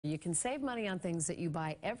You can save money on things that you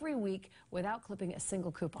buy every week without clipping a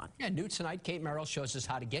single coupon. Yeah, new tonight, Kate Merrill shows us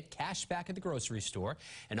how to get cash back at the grocery store.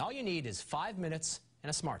 And all you need is 5 minutes and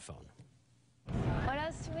a smartphone. What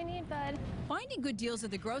else do we need, bud? Finding good deals at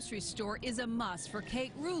the grocery store is a must for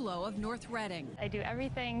Kate Rulo of North Reading. I do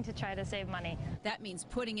everything to try to save money. That means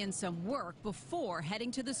putting in some work before heading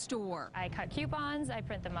to the store. I cut coupons, I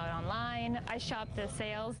print them out online, I shop the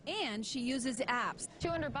sales. And she uses apps.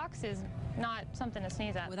 $200 is not something to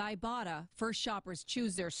sneeze at. With Ibotta, first shoppers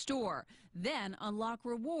choose their store, then unlock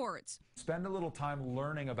rewards. Spend a little time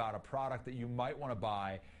learning about a product that you might want to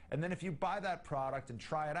buy, and then if you buy that product and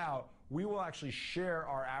try it out, we will actually share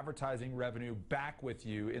our advertising revenue back with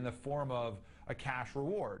you in the form of a cash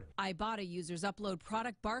reward. Ibotta users upload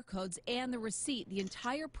product barcodes and the receipt. The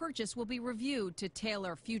entire purchase will be reviewed to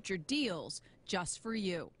tailor future deals just for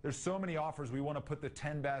you. There's so many offers. We want to put the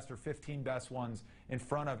 10 best or 15 best ones in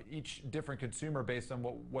front of each different consumer based on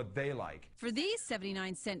what they like. For these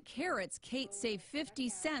 79-cent carrots, Kate saved 50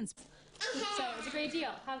 cents. So it's a great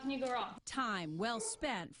deal. How can you go wrong? Time well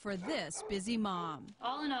spent for this busy mom.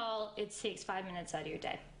 All in all, it takes 5 minutes out of your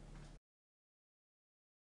day.